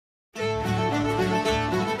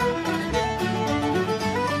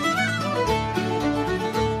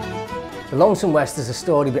Lonesome West is a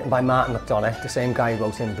story written by Martin McDonagh, the same guy who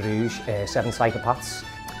wrote in Bruges, Seven Psychopaths.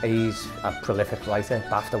 He's a prolific writer,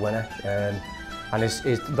 BAFTA winner, and his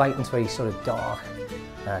writing's very sort of dark,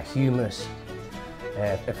 humorous.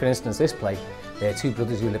 For instance, this play, two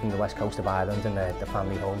brothers who live in the west coast of Ireland in their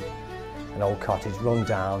family home, an old cottage run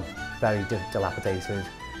down, very dilapidated,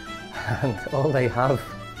 and all they have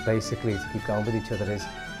basically to keep going with each other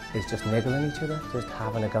is just niggling each other, just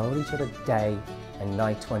having a go at each other day and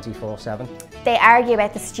night 24/7. They argue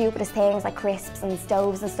about the stupidest things like crisps and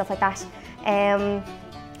stoves and stuff like that. And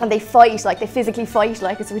they fight, like they physically fight,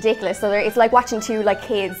 like it's ridiculous. So it's like watching two like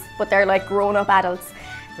kids, but they're like grown-up adults.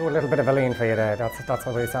 Do a little bit of a lean for you there, that's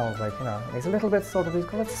what he sounds like, you know. He's a little bit sort of, he's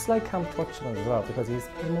got a slight camp touch on him as well, because he's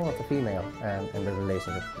more of the female in the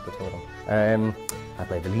relationship with the two of them. I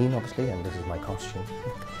play the lean obviously, and this is my costume.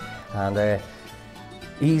 And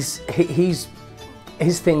his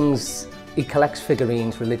things, he collects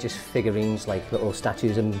figurines, religious figurines, like little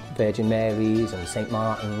statues of Virgin Mary's and St.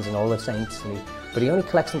 Martin's and all the saints, but he only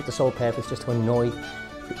collects them with the sole purpose just to annoy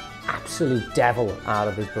the absolute devil out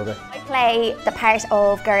of his brother. I play the part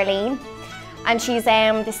of Gerline, and she's the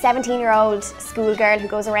 17-year-old schoolgirl who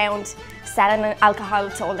goes around selling alcohol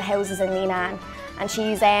to all the houses in Milan, and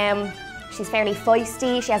she's fairly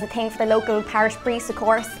feisty. She has a thing for the local parish priest, of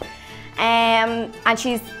course, and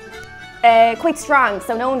she's quite strong,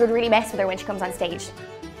 so no one would really mess with her when she comes on stage.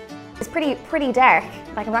 It's pretty dark,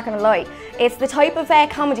 like I'm not going to lie. It's the type of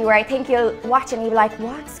comedy where I think you'll watch it and you'll be like,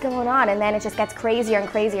 what's going on? And then it just gets crazier and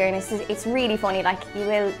crazier, and it's really funny. Like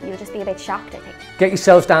you'll just be a bit shocked, I think. Get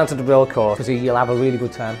yourselves down to the real course, because you'll have a really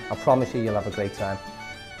good time. I promise you'll have a great time.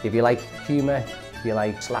 If you like humour, if you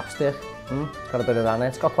like slapstick, got a bit of that in it.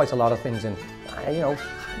 It's got quite a lot of things in. You know, I'm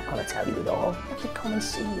not going to tell you it all. You have to come and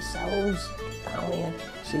see yourselves. Get down here,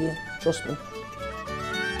 see it. Trust me.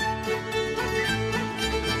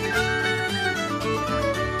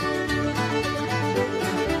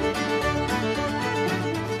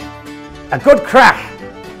 A good crack.